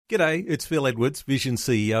G'day, it's Phil Edwards, Vision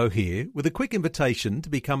CEO here, with a quick invitation to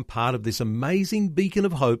become part of this amazing beacon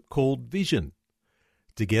of hope called Vision.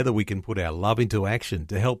 Together we can put our love into action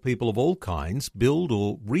to help people of all kinds build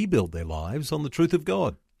or rebuild their lives on the truth of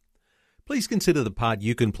God. Please consider the part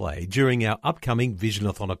you can play during our upcoming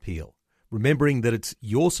Visionathon appeal, remembering that it's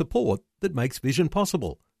your support that makes Vision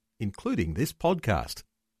possible, including this podcast.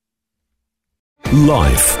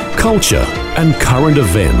 Life, culture, and current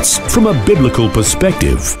events from a biblical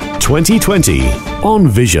perspective. 2020 on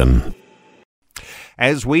Vision.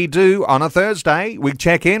 As we do on a Thursday, we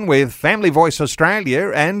check in with Family Voice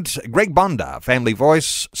Australia and Greg Bonder, Family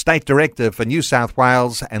Voice State Director for New South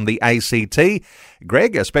Wales and the ACT.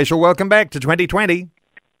 Greg, a special welcome back to 2020.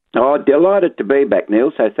 Oh, delighted to be back,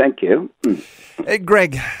 Neil, so thank you.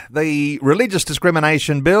 Greg, the Religious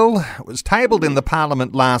Discrimination Bill was tabled in the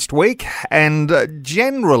Parliament last week, and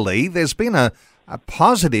generally there's been a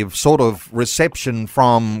positive sort of reception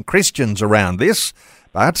from Christians around this,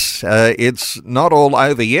 but it's not all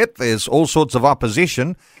over yet. There's all sorts of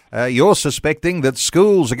opposition. You're suspecting that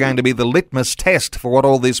schools are going to be the litmus test for what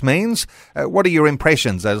all this means. What are your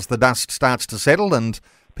impressions as the dust starts to settle and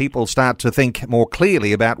people start to think more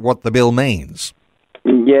clearly about what the bill means?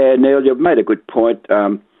 Yeah, Neil, you've made a good point.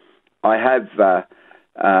 I have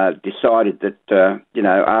decided that,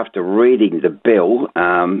 after reading the bill,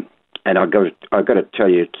 and I've got to tell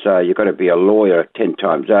you, you've got to be a lawyer 10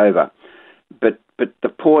 times over. But the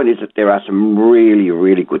point is that there are some really,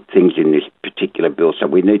 really good things in this particular bill, so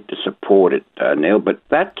we need to support it, Neil. But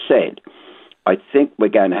that said, I think we're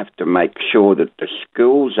going to have to make sure that the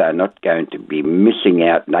schools are not going to be missing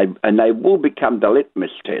out, and they will become the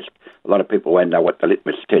litmus test. A lot of people won't know what the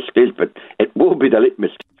litmus test is, but it will be the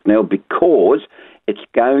litmus test now because it's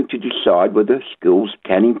going to decide whether schools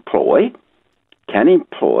can employ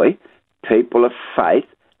people of faith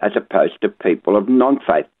as opposed to people of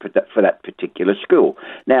non-faith for that particular school.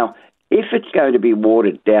 Now, if it's going to be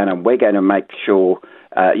watered down, and we're going to make sure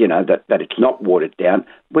that it's not watered down,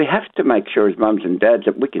 we have to make sure as mums and dads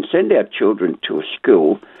that we can send our children to a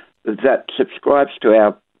school that subscribes to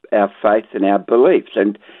our faith and our beliefs.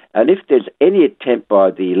 And if there's any attempt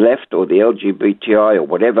by the left or the LGBTI or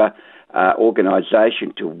whatever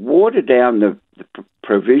organisation to water down the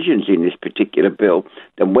provisions in this particular bill,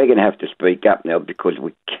 then we're going to have to speak up now, because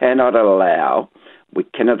we cannot allow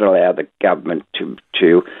the government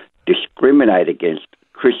to discriminate against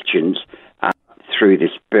Christians through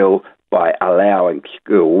this bill by allowing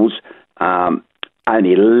schools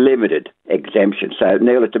only limited exemptions. So,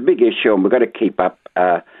 Neil, it's a big issue, and we've got to keep up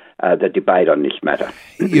the debate on this matter.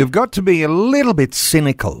 You've got to be a little bit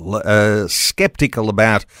cynical, sceptical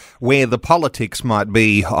about where the politics might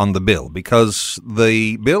be on the bill, because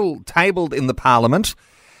the bill tabled in the Parliament,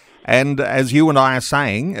 and as you and I are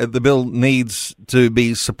saying, the bill needs to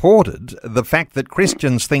be supported. The fact that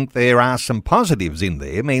Christians think there are some positives in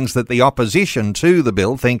there means that the opposition to the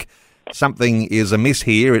bill think something is amiss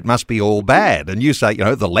here, it must be all bad. And you say,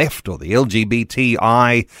 the left or the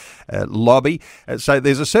LGBTI lobby. So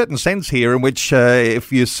there's a certain sense here in which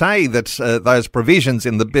if you say that those provisions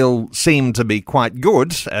in the bill seem to be quite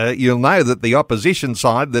good, you'll know that the opposition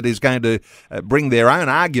side that is going to bring their own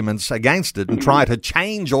arguments against it and try to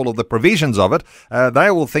change all of the provisions of it,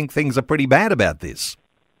 they will think things are pretty bad about this.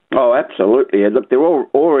 Oh, absolutely. Look, they're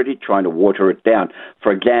already trying to water it down.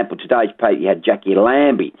 For example, today's paper, you had Jackie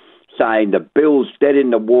Lambie saying the bill's dead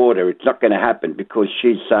in the water, it's not going to happen, because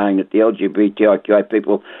she's saying that the LGBTIQA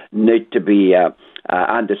people need to be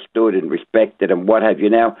understood and respected and what have you.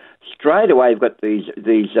 Now, straight away, you've got these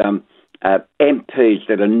MPs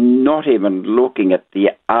that are not even looking at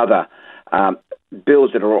the other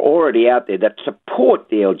bills that are already out there that support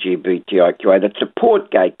the LGBTIQA, that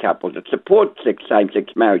support gay couples, that support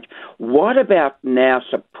same-sex marriage. What about now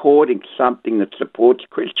supporting something that supports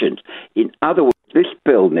Christians? In other words, this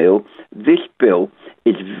bill, Neil,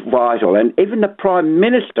 is vital. And even the Prime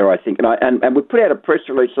Minister, I think, and we put out a press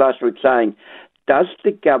release last week saying, does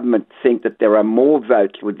the government think that there are more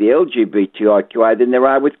votes with the LGBTIQA than there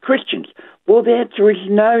are with Christians? Well, the answer is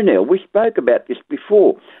no, Neil. We spoke about this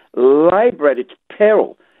before. Labor, at its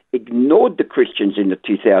peril, ignored the Christians in the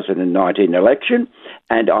 2019 election,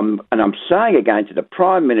 and I'm saying again to the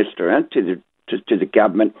Prime Minister and to the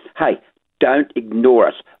government, hey, don't ignore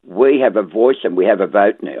us. We have a voice and we have a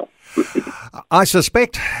vote now. I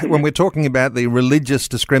suspect when we're talking about the Religious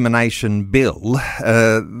Discrimination Bill,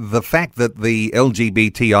 the fact that the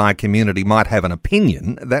LGBTI community might have an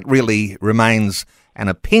opinion, that really remains an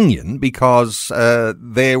opinion, because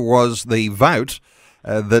there was the vote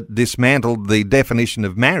that dismantled the definition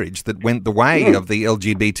of marriage that went the way of the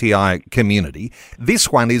LGBTI community.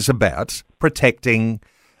 This one is about protecting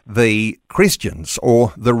the Christians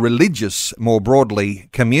or the religious, more broadly,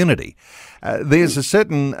 community. There's a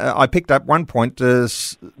certain, I picked up one point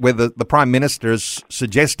where the Prime Minister has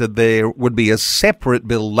suggested there would be a separate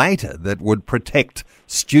bill later that would protect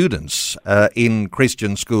students in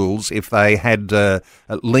Christian schools if they had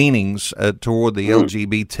leanings toward the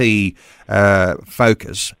LGBT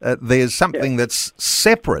focus. There's something that's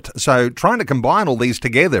separate. So trying to combine all these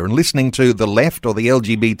together and listening to the left or the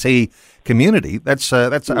LGBT community, that's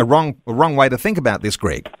a wrong way to think about this,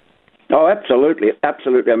 Greg. Oh, absolutely,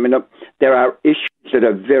 absolutely. I mean, there are issues that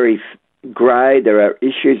are very grey. There are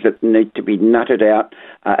issues that need to be nutted out.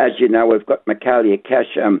 As you know, we've got Michaelia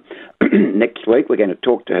Cash next week. We're going to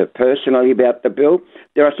talk to her personally about the bill.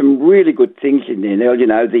 There are some really good things in there, Neil. You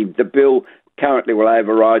know, the bill currently will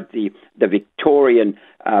override the Victorian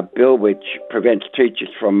bill, which prevents teachers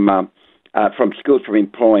from schools from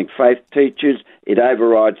employing faith teachers. It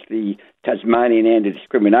overrides the Tasmanian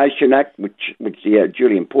Anti-Discrimination Act, which the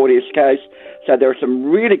Julian Porteous case. So there are some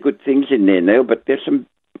really good things in there, Neil, but there's some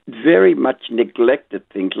very much neglected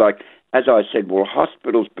things like, as I said, will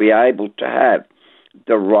hospitals be able to have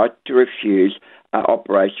the right to refuse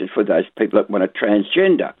operations for those people that want to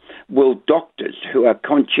transgender? Will doctors who are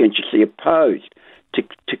conscientiously opposed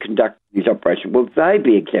to conduct these operations, will they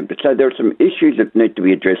be exempted? So there are some issues that need to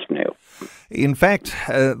be addressed now. In fact,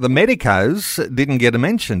 the medicos didn't get a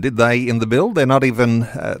mention, did they, in the bill? They're not even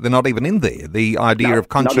in there. The idea of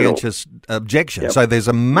conscientious objection. Yep. So there's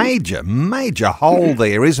a major hole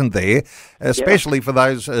there, isn't there? Especially for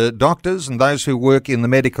those doctors and those who work in the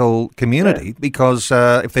medical community, because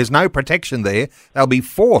if there's no protection there, they'll be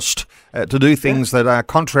forced to do things that are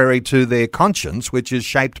contrary to their conscience, which is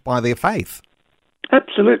shaped by their faith.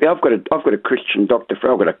 Absolutely. I've got a Christian doctor,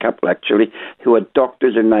 I've got a couple actually, who are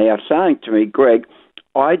doctors, and they are saying to me, Greg,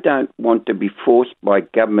 I don't want to be forced by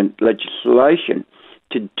government legislation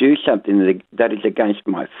to do something that is against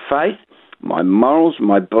my faith, my morals,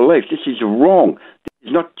 my beliefs. This is wrong. This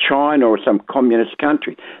is not China or some communist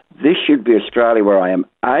country. This should be Australia, where I am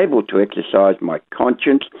able to exercise my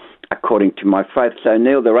conscience according to my faith. So,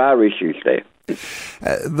 Neil, there are issues there.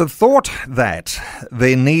 The thought that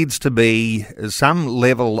there needs to be some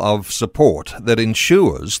level of support that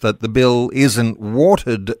ensures that the bill isn't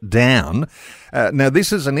watered down. Now,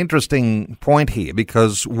 this is an interesting point here,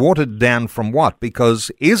 because watered down from what? Because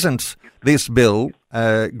isn't this bill,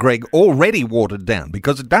 Greg, already watered down?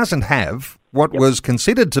 Because it doesn't have what was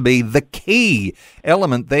considered to be the key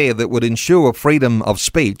element there that would ensure freedom of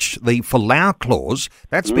speech, the Folau clause,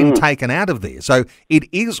 that's been taken out of there. So it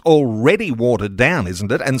is already watered down,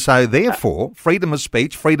 isn't it? And so therefore, freedom of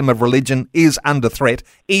speech, freedom of religion is under threat,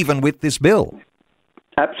 even with this bill.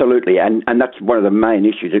 Absolutely, and that's one of the main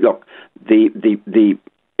issues. Look, the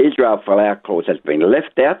Israel Folau clause has been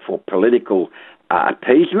left out for political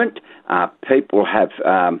appeasement. People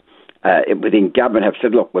have... within government have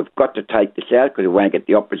said, look, we've got to take this out because we won't get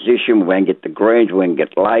the opposition, we won't get the Greens, we won't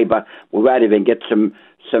get Labor, we won't even get some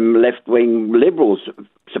left-wing Liberals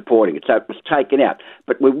supporting it. So it was taken out.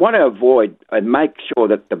 But we want to avoid and make sure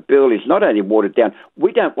that the bill is not only watered down,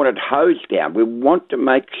 we don't want it hosed down. We want to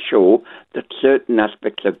make sure that certain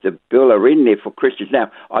aspects of the bill are in there for Christians.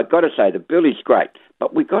 Now, I've got to say, the bill is great,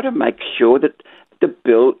 but we've got to make sure that the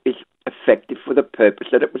bill is effective for the purpose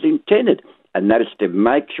that it was intended, and that is to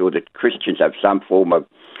make sure that Christians have some form of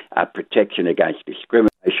protection against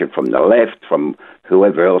discrimination from the left, from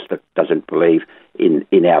whoever else that doesn't believe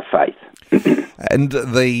in our faith. And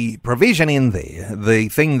the provision in there, the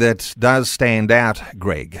thing that does stand out,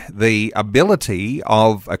 Greg, the ability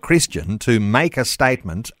of a Christian to make a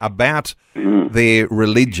statement about their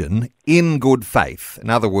religion in good faith. In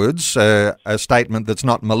other words, a statement that's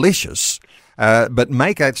not malicious, but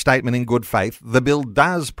make that statement in good faith. The bill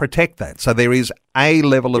does protect that. So there is a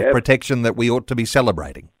level of protection that we ought to be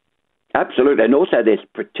celebrating. Absolutely. And also there's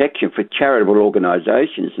protection for charitable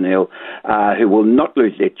organisations, Neil, who will not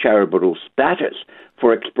lose their charitable status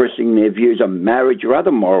for expressing their views on marriage or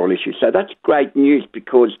other moral issues. So that's great news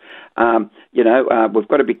because, we've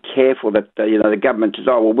got to be careful that, the government says,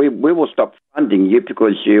 oh, well, we will stop funding you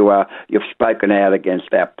because you've spoken out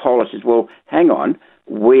against our policies. Well, hang on.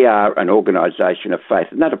 We are an organisation of faith,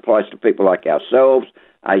 and that applies to people like ourselves,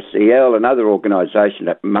 ACL, and other organisations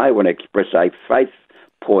that may want to express a faith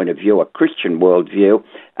point of view, a Christian worldview.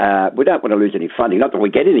 We don't want to lose any funding. Not that we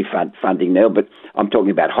get any funding now, but I'm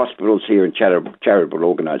talking about hospitals here and charitable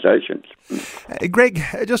organisations. Greg,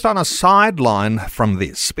 just on a sideline from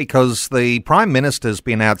this, because the Prime Minister's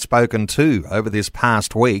been outspoken too over this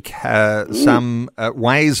past week, some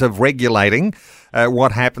ways of regulating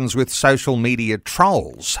what happens with social media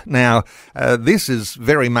trolls. Now, this is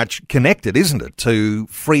very much connected, isn't it, to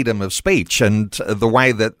freedom of speech and the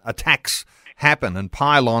way that attacks happen and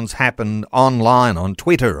pylons happen online, on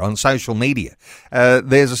Twitter, on social media.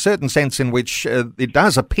 There's a certain sense in which it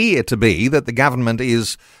does appear to be that the government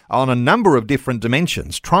is, on a number of different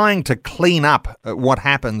dimensions, trying to clean up what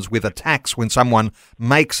happens with attacks when someone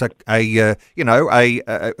makes we're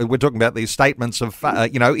talking about these statements of,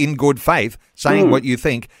 in good faith, saying what you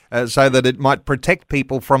think, so that it might protect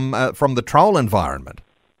people from the troll environment.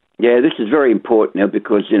 Yeah, this is very important now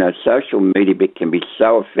because, social media can be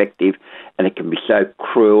so effective and it can be so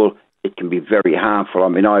cruel, it can be very harmful. I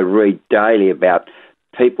mean, I read daily about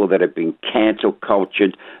people that have been cancel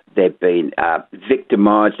cultured, they've been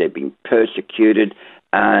victimised, they've been persecuted,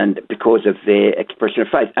 and because of their expression of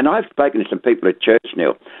faith. And I've spoken to some people at church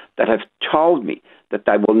now that have told me that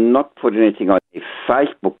they will not put anything on their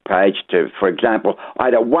Facebook page for example, I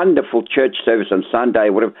had a wonderful church service on Sunday,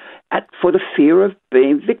 whatever, for the fear of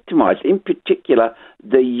being victimised. In particular,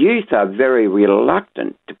 the youth are very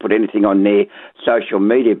reluctant to put anything on their social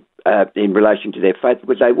media in relation to their faith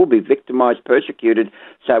because they will be victimised, persecuted.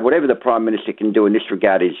 So whatever the Prime Minister can do in this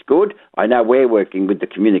regard is good. I know we're working with the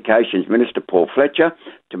Communications Minister, Paul Fletcher,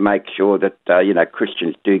 to make sure that,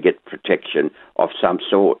 Christians do get protection of some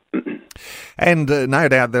sort. And no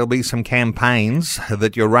doubt there'll be some campaigns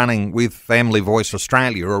that you're running with Family Voice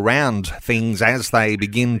Australia around things as they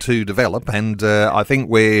begin to develop. And I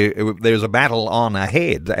think there's a battle on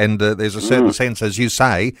ahead. And there's a certain sense, as you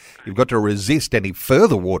say, you've got to resist any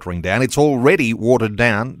further watering down. It's already watered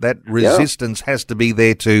down. That resistance has to be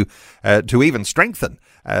there to even strengthen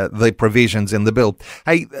the provisions in the bill.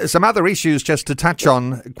 Hey, some other issues just to touch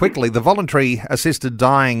on quickly. The voluntary assisted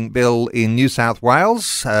dying bill in New South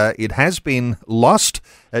Wales, it has been lost.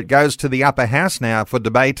 It goes to the upper house now for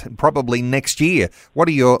debate probably next year. What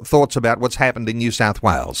are your thoughts about what's happened in New South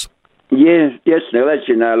Wales? Yes, Neil. As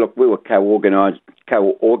you know, look, we were co-organisers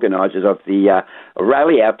of the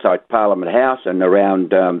rally outside Parliament House and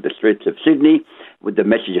around the streets of Sydney with the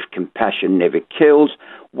message of compassion never kills.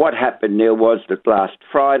 What happened, Neil, was that last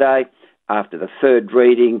Friday, after the third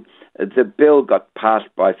reading, the bill got passed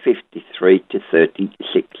by 53 to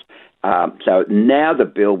 36. So now the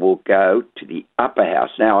bill will go to the upper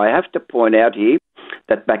house. Now, I have to point out here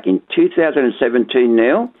that back in 2017,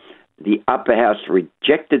 Neil, the upper house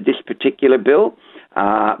rejected this particular bill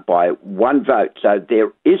by one vote. So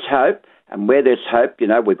there is hope, and where there's hope,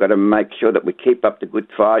 we've got to make sure that we keep up the good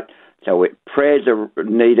fight. So prayers are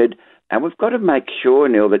needed, and we've got to make sure,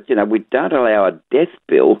 Neil, that, we don't allow a death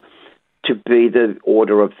bill to be the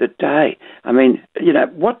order of the day. I mean,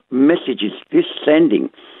 what message is this sending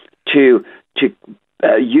to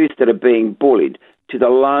youth that are being bullied, to the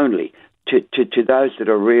lonely, to those that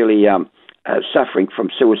are really suffering from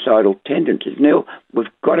suicidal tendencies? Neil, we've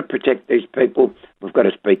got to protect these people. We've got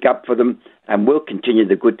to speak up for them, and we'll continue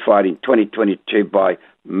the good fight in 2022 by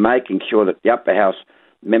making sure that the upper house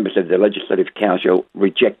members of the Legislative Council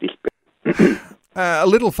reject this bill. A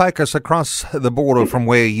little focus across the border from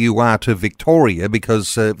where you are to Victoria,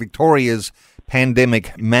 because Victoria's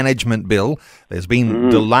pandemic management bill, there's been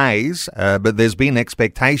delays, but there's been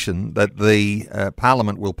expectation that the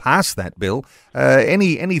Parliament will pass that bill.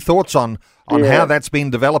 Any thoughts on how that's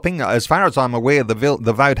been developing? As far as I'm aware,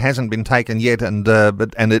 the vote hasn't been taken yet,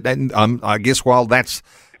 I guess while that's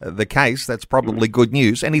the case, that's probably good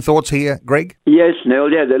news. Any thoughts here, Greg? Yes,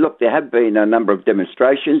 Neil. Yeah, look, there have been a number of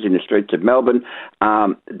demonstrations in the streets of Melbourne.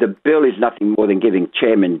 The bill is nothing more than giving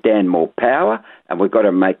Chairman Dan more power, and we've got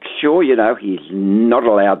to make sure, he's not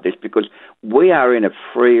allowed this, because we are in a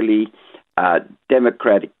freely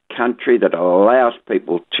democratic country that allows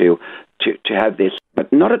people to have this,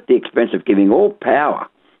 but not at the expense of giving all power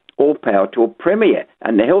to a Premier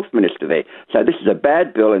and the Health Minister there. So this is a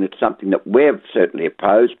bad bill, and it's something that we've certainly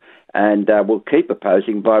opposed, and we'll keep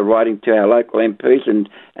opposing by writing to our local MPs and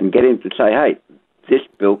getting them to say, hey, this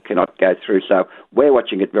bill cannot go through. So we're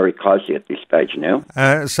watching it very closely at this stage now.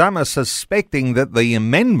 Some are suspecting that the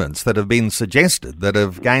amendments that have been suggested that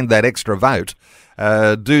have gained that extra vote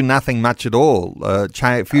do nothing much at all,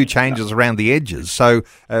 a few changes around the edges. So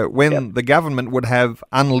when the government would have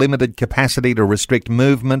unlimited capacity to restrict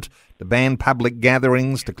movement, to ban public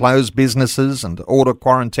gatherings, to close businesses and order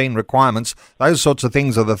quarantine requirements, those sorts of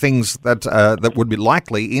things are the things that that would be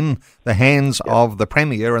likely in the hands of the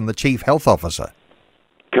Premier and the Chief Health Officer.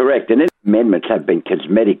 Correct, and amendments have been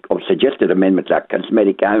cosmetic, or suggested amendments are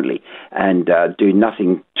cosmetic only, and do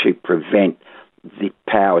nothing to prevent the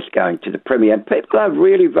powers going to the Premier. And people are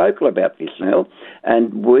really vocal about this now,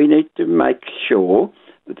 and we need to make sure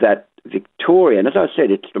that Victoria, and as I said,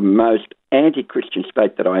 it's the most anti-Christian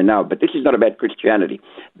state that I know, but this is not about Christianity.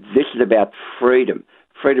 This is about freedom,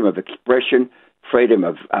 freedom of expression, freedom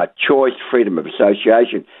of choice, freedom of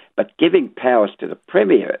association. But giving powers to the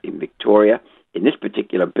Premier in Victoria in this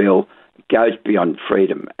particular bill goes beyond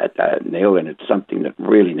freedom, Neil, and it's something that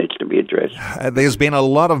really needs to be addressed. There's been a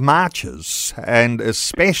lot of marches, and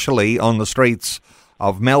especially on the streets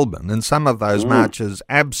of Melbourne, and some of those marches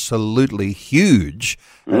absolutely huge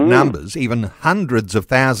numbers, even hundreds of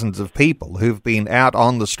thousands of people who've been out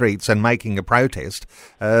on the streets and making a protest.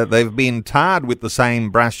 They've been tarred with the same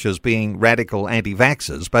brush as being radical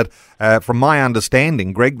anti-vaxxers, but from my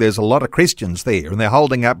understanding, Greg, there's a lot of Christians there, and they're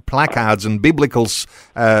holding up placards and biblical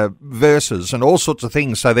verses and all sorts of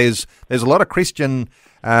things. So there's a lot of Christian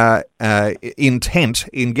intent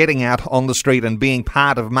in getting out on the street and being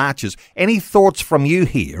part of marches. Any thoughts from you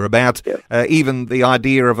here about even the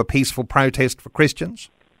idea of a peaceful protest for Christians?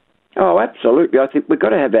 Oh, absolutely. I think we've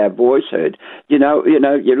got to have our voice heard. You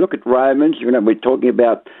look at Romans, we're talking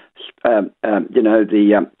about,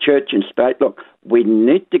 the church and state. Look, we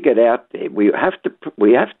need to get out there. We have to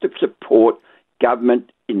support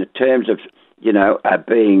government in the terms of,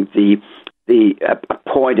 being the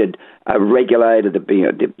appointed regulator,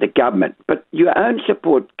 the government. But you only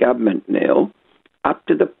support government, Neil, up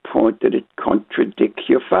to the point that it contradicts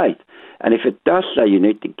your faith. And if it does so, you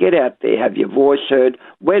need to get out there, have your voice heard.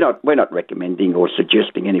 We're not recommending or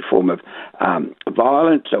suggesting any form of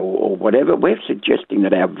violence or whatever. We're suggesting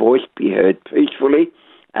that our voice be heard peacefully.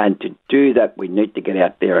 And to do that, we need to get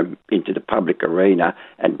out there and into the public arena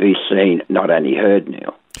and be seen, not only heard,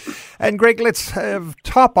 Neil. And Greg, let's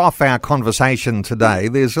top off our conversation today.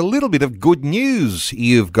 There's a little bit of good news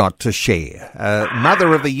you've got to share.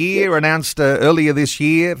 Mother of the Year announced earlier this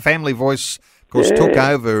year. Family Voice, of course, took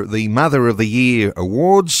over the Mother of the Year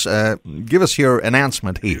awards. Give us your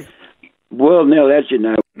announcement here. Well, Neil, as you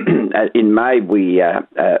know, in May we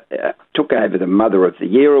took over the Mother of the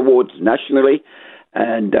Year awards nationally,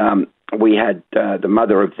 and we had the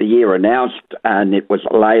Mother of the Year announced, and it was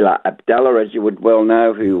Layla Abdallah, as you would well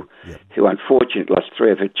know, who unfortunately lost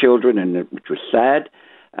 3 of her children, and which was sad,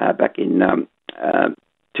 back in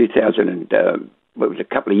 2000, and it was a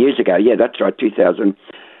couple of years ago. Yeah, that's right, 2000.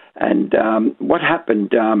 And what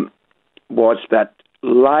happened was that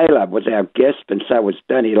Layla was our guest, and so was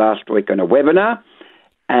Danny last week on a webinar,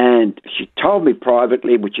 and she told me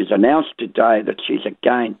privately, which is announced today, that she's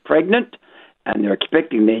again pregnant, and they're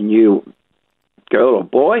expecting their new girl or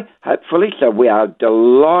boy, hopefully. So we are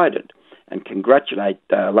delighted and congratulate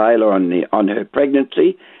Layla on her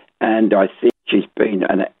pregnancy. And I think she's been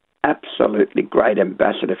an absolutely great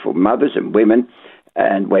ambassador for mothers and women.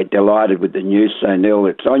 And we're delighted with the news. So, Neil,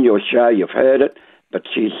 it's on your show. You've heard it. But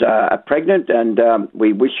she's pregnant, and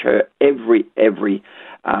we wish her every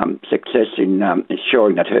success in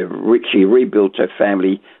ensuring that she rebuilds her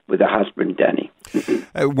family with her husband, Danny.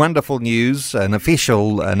 Wonderful news, an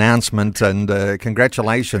official announcement, and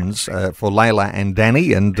congratulations for Layla and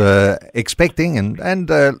Danny, and expecting, and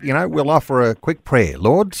we'll offer a quick prayer.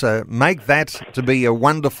 Lord, make that to be a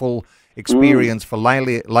wonderful experience for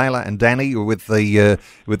Layla and Danny with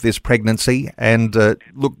this pregnancy, and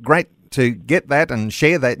look, great to get that and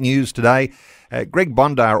share that news today. Greg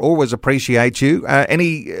Bondar, always appreciate you.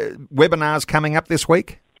 Any webinars coming up this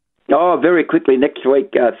week? Oh, very quickly next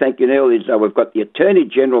week, thank you, Neil, we've got the Attorney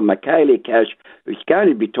General, Michaelia Cash, who's going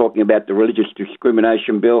to be talking about the Religious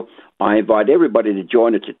Discrimination Bill. I invite everybody to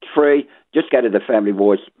join us. It's free. Just go to the Family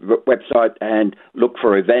Voice website and look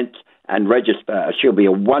for events and register. She'll be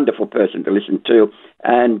a wonderful person to listen to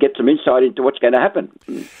and get some insight into what's going to happen.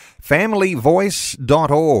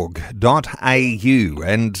 familyvoice.org.au,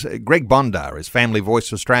 and Greg Bondar is Family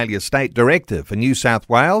Voice Australia's State Director for New South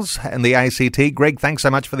Wales and the ACT. Greg, thanks so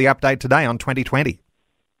much for the update today on 2020.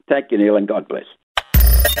 Thank you, Neil, and God bless.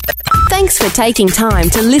 Thanks for taking time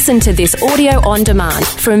to listen to this audio on demand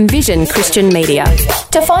from Vision Christian Media.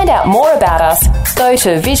 To find out more about us, go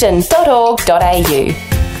to vision.org.au.